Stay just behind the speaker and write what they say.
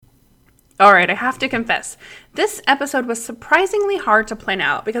All right, I have to confess, this episode was surprisingly hard to plan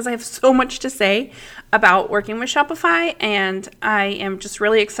out because I have so much to say about working with Shopify, and I am just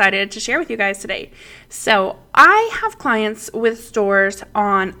really excited to share with you guys today. So I have clients with stores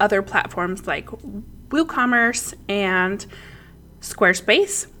on other platforms like WooCommerce and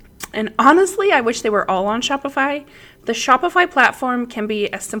Squarespace, and honestly, I wish they were all on Shopify. The Shopify platform can be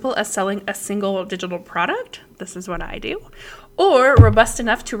as simple as selling a single digital product. This is what I do. Or robust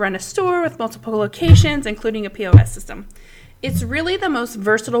enough to run a store with multiple locations, including a POS system. It's really the most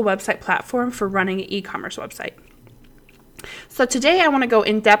versatile website platform for running an e-commerce website. So today I want to go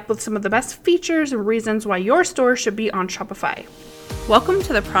in depth with some of the best features and reasons why your store should be on Shopify. Welcome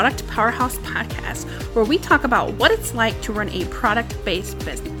to the Product Powerhouse Podcast, where we talk about what it's like to run a product-based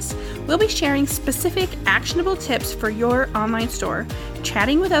business. We'll be sharing specific, actionable tips for your online store,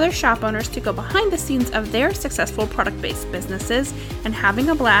 chatting with other shop owners to go behind the scenes of their successful product-based businesses, and having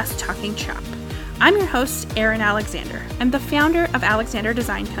a blast talking shop. I'm your host, Erin Alexander. I'm the founder of Alexander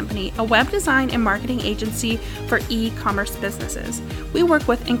Design Company, a web design and marketing agency for e-commerce businesses. We work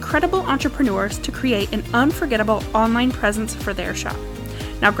with incredible entrepreneurs to create an unforgettable online presence for their shop.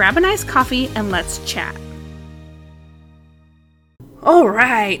 Now grab a nice coffee and let's chat. All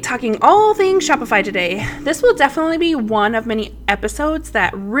right, talking all things Shopify today. This will definitely be one of many episodes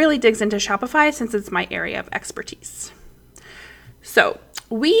that really digs into Shopify since it's my area of expertise. So,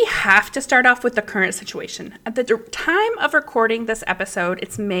 we have to start off with the current situation. At the time of recording this episode,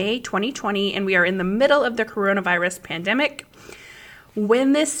 it's May 2020, and we are in the middle of the coronavirus pandemic.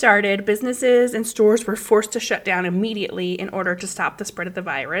 When this started, businesses and stores were forced to shut down immediately in order to stop the spread of the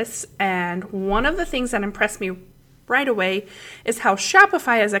virus. And one of the things that impressed me right away is how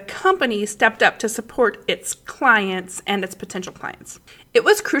Shopify as a company stepped up to support its clients and its potential clients. It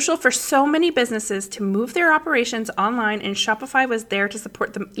was crucial for so many businesses to move their operations online, and Shopify was there to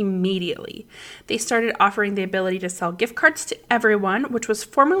support them immediately. They started offering the ability to sell gift cards to everyone, which was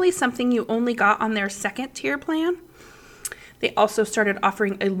formerly something you only got on their second tier plan. They also started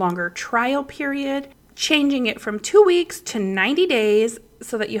offering a longer trial period, changing it from 2 weeks to 90 days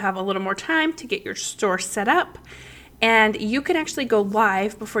so that you have a little more time to get your store set up. And you can actually go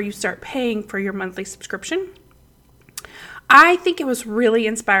live before you start paying for your monthly subscription. I think it was really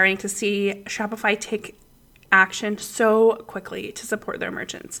inspiring to see Shopify take action so quickly to support their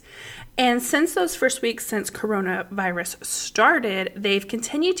merchants. And since those first weeks since coronavirus started, they've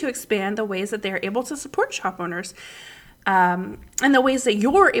continued to expand the ways that they're able to support shop owners and the ways that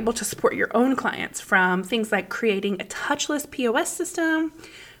you're able to support your own clients, from things like creating a touchless POS system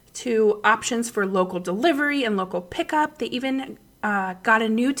to options for local delivery and local pickup. They even got a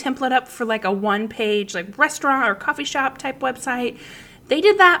new template up for like a one-page like restaurant or coffee shop type website. They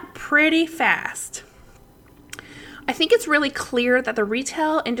did that pretty fast. I think it's really clear that the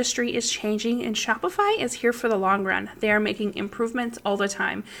retail industry is changing, and Shopify is here for the long run. They are making improvements all the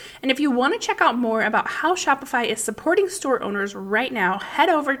time. And if you want to check out more about how Shopify is supporting store owners right now, head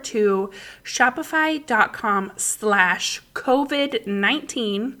over to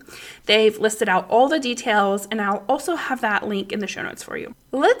shopify.com/COVID-19. They've listed out all the details, and I'll also have that link in the show notes for you.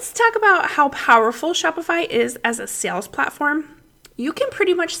 Let's talk about how powerful Shopify is as a sales platform. You can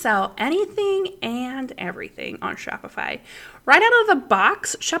pretty much sell anything and everything on Shopify. Right out of the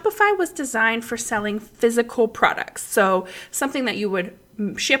box, Shopify was designed for selling physical products, so something that you would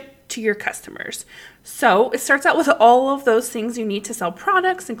ship to your customers. So it starts out with all of those things you need to sell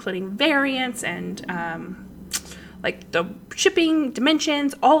products, including variants and like the shipping,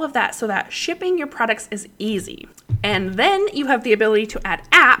 dimensions, all of that, so that shipping your products is easy. And then you have the ability to add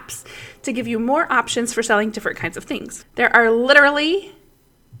apps to give you more options for selling different kinds of things. There are literally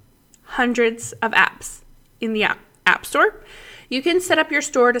hundreds of apps in the App Store. You can set up your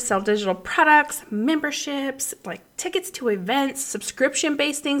store to sell digital products, memberships, like tickets to events,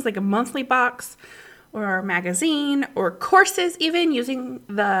 subscription-based things like a monthly box or a magazine, or courses even, using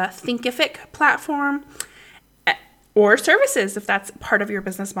the Thinkific platform, or services if that's part of your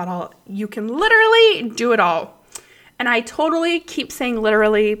business model. You can literally do it all. And I totally keep saying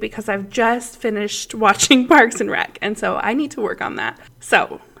literally because I've just finished watching Parks and Rec, and so I need to work on that.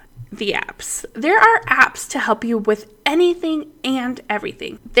 So, the apps. There are apps to help you with anything and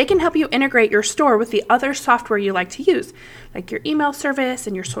everything. They can help you integrate your store with the other software you like to use, like your email service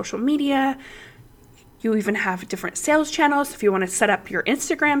and your social media. You even have different sales channels. If you want to set up your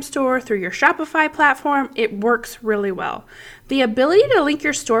Instagram store through your Shopify platform, it works really well. The ability to link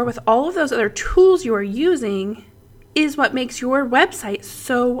your store with all of those other tools you are using is what makes your website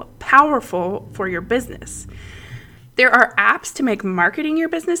so powerful for your business. There are apps to make marketing your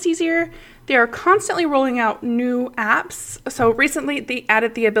business easier. They are constantly rolling out new apps. So recently they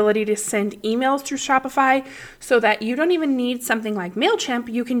added the ability to send emails through Shopify so that you don't even need something like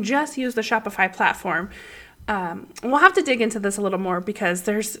MailChimp. You can just use the Shopify platform. We'll have to dig into this a little more because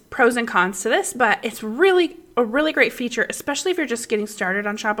there's pros and cons to this, but it's really a really great feature, especially if you're just getting started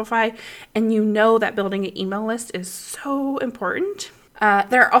on Shopify and you know that building an email list is so important.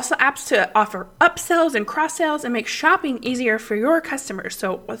 There are also apps to offer upsells and cross-sells and make shopping easier for your customers.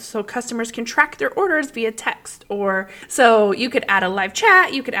 So customers can track their orders via text, or so you could add a live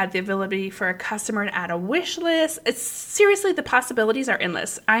chat. You could add the ability for a customer to add a wish list. It's seriously, the possibilities are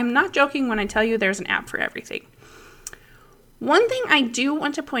endless. I'm not joking when I tell you there's an app for everything. One thing I do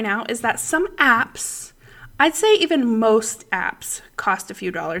want to point out is that some apps, I'd say even most apps, cost a few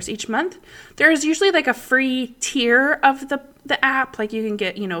dollars each month. There is usually like a free tier of the app, like you can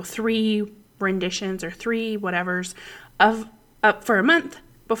get 3 renditions or 3 whatevers of up for a month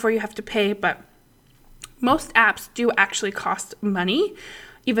before you have to pay. But most apps do actually cost money,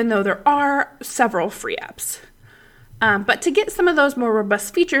 even though there are several free apps. But to get some of those more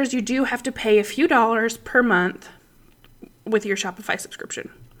robust features, you do have to pay a few dollars per month with your Shopify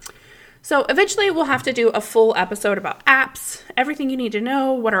subscription. So eventually we'll have to do a full episode about apps, everything you need to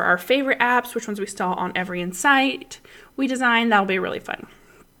know, what are our favorite apps, which ones we install on every Insight we design. That'll be really fun.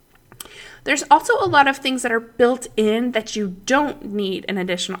 There's also a lot of things that are built in that you don't need an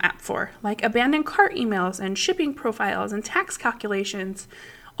additional app for, like abandoned cart emails and shipping profiles and tax calculations.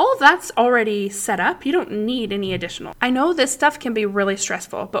 All of that's already set up. You don't need any additional. I know this stuff can be really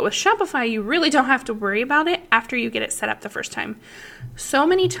stressful, but with Shopify, you really don't have to worry about it after you get it set up the first time. So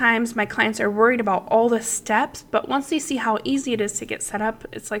many times my clients are worried about all the steps, but once they see how easy it is to get set up,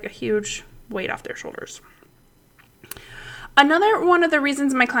 it's like a huge weight off their shoulders. Another one of the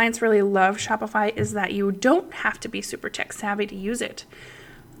reasons my clients really love Shopify is that you don't have to be super tech savvy to use it.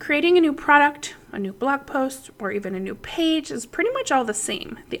 Creating a new product, a new blog post, or even a new page is pretty much all the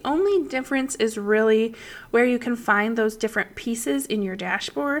same. The only difference is really where you can find those different pieces in your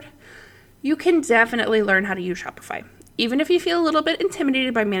dashboard. You can definitely learn how to use Shopify, even if you feel a little bit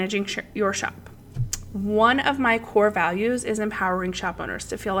intimidated by managing your shop. One of my core values is empowering shop owners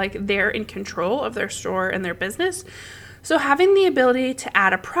to feel like they're in control of their store and their business. So having the ability to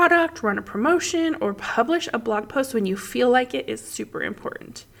add a product, run a promotion, or publish a blog post when you feel like it is super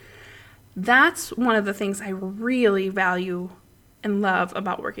important. That's one of the things I really value and love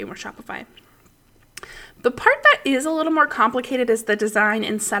about working with Shopify. The part that is a little more complicated is the design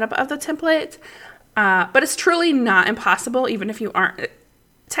and setup of the template, but it's truly not impossible even if you aren't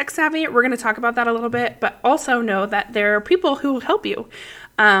tech savvy. We're going to talk about that a little bit, but also know that there are people who will help you.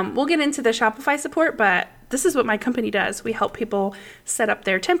 We'll get into the Shopify support, but this is what my company does. We help people set up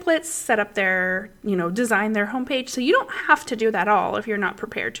their templates, set up their, design their homepage. So you don't have to do that all if you're not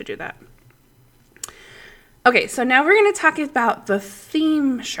prepared to do that. Okay, so now we're going to talk about the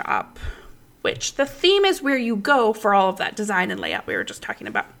theme shop, which the theme is where you go for all of that design and layout we were just talking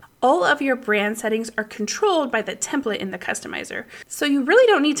about. All of your brand settings are controlled by the template in the customizer. So you really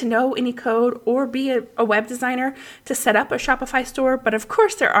don't need to know any code or be a web designer to set up a Shopify store, but of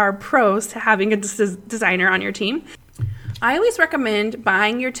course there are pros to having a designer on your team. I always recommend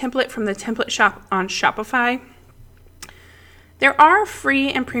buying your template from the template shop on Shopify. There are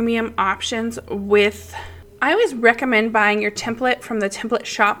free and premium options I always recommend buying your template from the template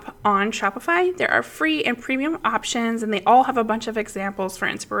shop on Shopify. There are free and premium options, and they all have a bunch of examples for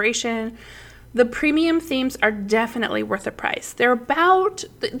inspiration. The premium themes are definitely worth the price. They're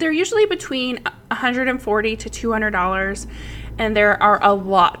usually between $140 to $200, and there are a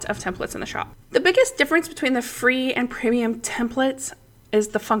lot of templates in the shop. The biggest difference between the free and premium templates is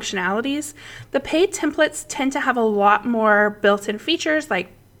the functionalities. The paid templates tend to have a lot more built-in features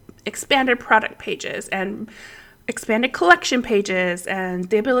like expanded product pages and expanded collection pages and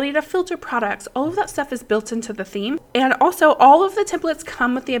the ability to filter products. All of that stuff is built into the theme. And also all of the templates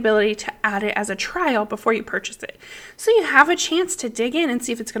come with the ability to add it as a trial before you purchase it. So you have a chance to dig in and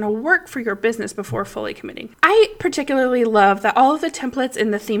see if it's going to work for your business before fully committing. I particularly love that all of the templates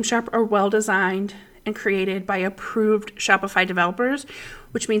in the theme shop are well designed and created by approved Shopify developers,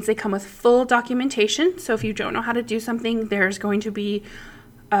 which means they come with full documentation. So if you don't know how to do something, there's going to be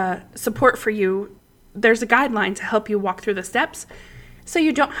support for you. There's a guideline to help you walk through the steps, so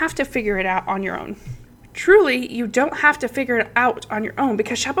you don't have to figure it out on your own. Truly, you don't have to figure it out on your own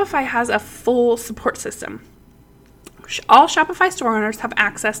because Shopify has a full support system. All Shopify store owners have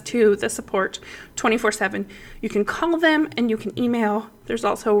access to the support 24/7. You can call them and you can email. There's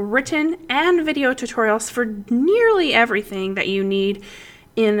also written and video tutorials for nearly everything that you need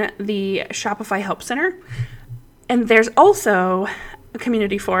in the Shopify Help Center. And there's also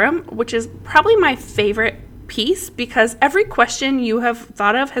community forum, which is probably my favorite piece because every question you have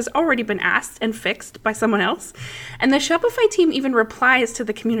thought of has already been asked and fixed by someone else. And the Shopify team even replies to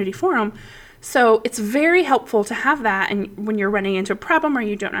the community forum. So it's very helpful to have that and when you're running into a problem or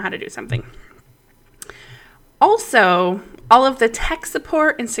you don't know how to do something. Also, all of the tech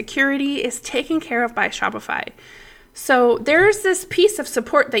support and security is taken care of by Shopify. So there's this piece of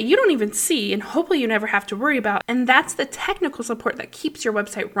support that you don't even see and hopefully you never have to worry about, and that's the technical support that keeps your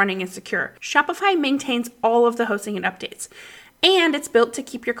website running and secure. Shopify maintains all of the hosting and updates, and it's built to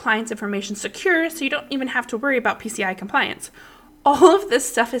keep your clients' information secure so you don't even have to worry about PCI compliance. All of this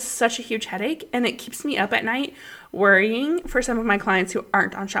stuff is such a huge headache, and it keeps me up at night worrying for some of my clients who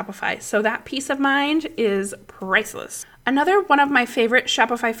aren't on Shopify. So that peace of mind is priceless. Another one of my favorite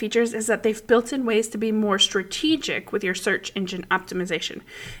Shopify features is that they've built in ways to be more strategic with your search engine optimization.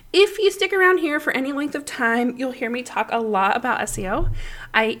 If you stick around here for any length of time, you'll hear me talk a lot about SEO.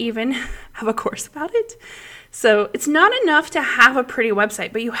 I even have a course about it. So it's not enough to have a pretty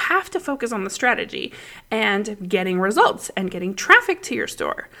website, but you have to focus on the strategy and getting results and getting traffic to your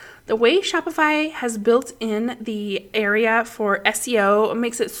store. The way Shopify has built in the area for SEO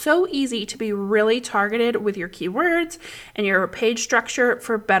makes it so easy to be really targeted with your keywords and your page structure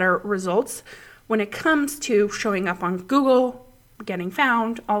for better results when it comes to showing up on Google, getting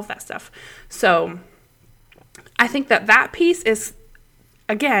found, all of that stuff. So I think that piece is,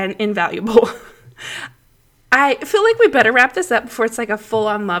 again, invaluable. I feel like we better wrap this up before it's like a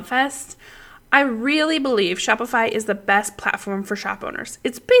full-on love fest. I really believe Shopify is the best platform for shop owners.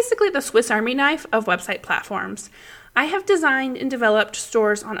 It's basically the Swiss Army knife of website platforms. I have designed and developed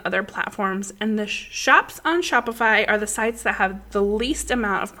stores on other platforms, and the shops on Shopify are the sites that have the least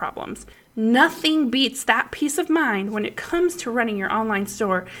amount of problems. Nothing beats that peace of mind when it comes to running your online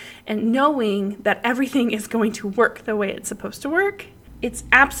store and knowing that everything is going to work the way it's supposed to work. It's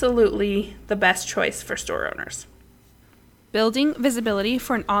absolutely the best choice for store owners. Building visibility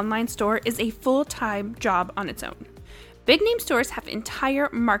for an online store is a full-time job on its own. Big name stores have entire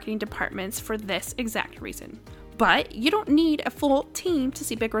marketing departments for this exact reason. But you don't need a full team to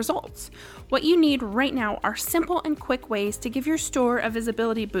see big results. What you need right now are simple and quick ways to give your store a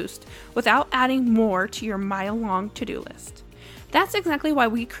visibility boost without adding more to your mile-long to-do list. That's exactly why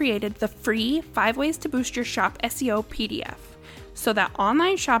we created the free 5 Ways to Boost Your Shop SEO PDF. So that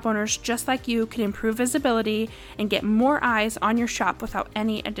online shop owners just like you can improve visibility and get more eyes on your shop without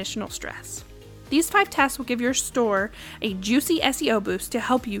any additional stress. These 5 tests will give your store a juicy SEO boost to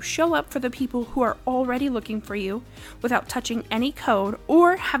help you show up for the people who are already looking for you without touching any code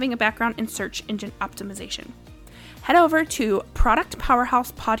or having a background in search engine optimization. Head over to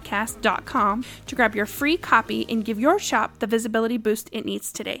productpowerhousepodcast.com to grab your free copy and give your shop the visibility boost it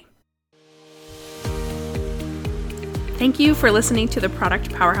needs today. Thank you for listening to the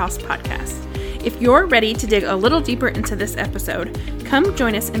Product Powerhouse Podcast. If you're ready to dig a little deeper into this episode, come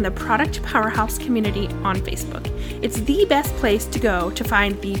join us in the Product Powerhouse community on Facebook. It's the best place to go to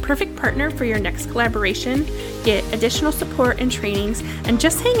find the perfect partner for your next collaboration, get additional support and trainings, and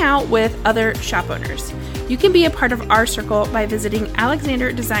just hang out with other shop owners. You can be a part of our circle by visiting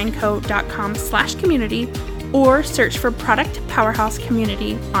alexanderdesignco.com/community or search for Product Powerhouse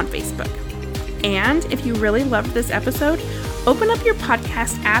Community on Facebook. And if you really loved this episode, open up your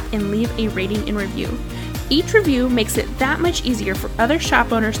podcast app and leave a rating and review. Each review makes it that much easier for other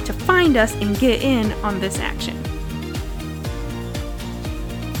shop owners to find us and get in on this action.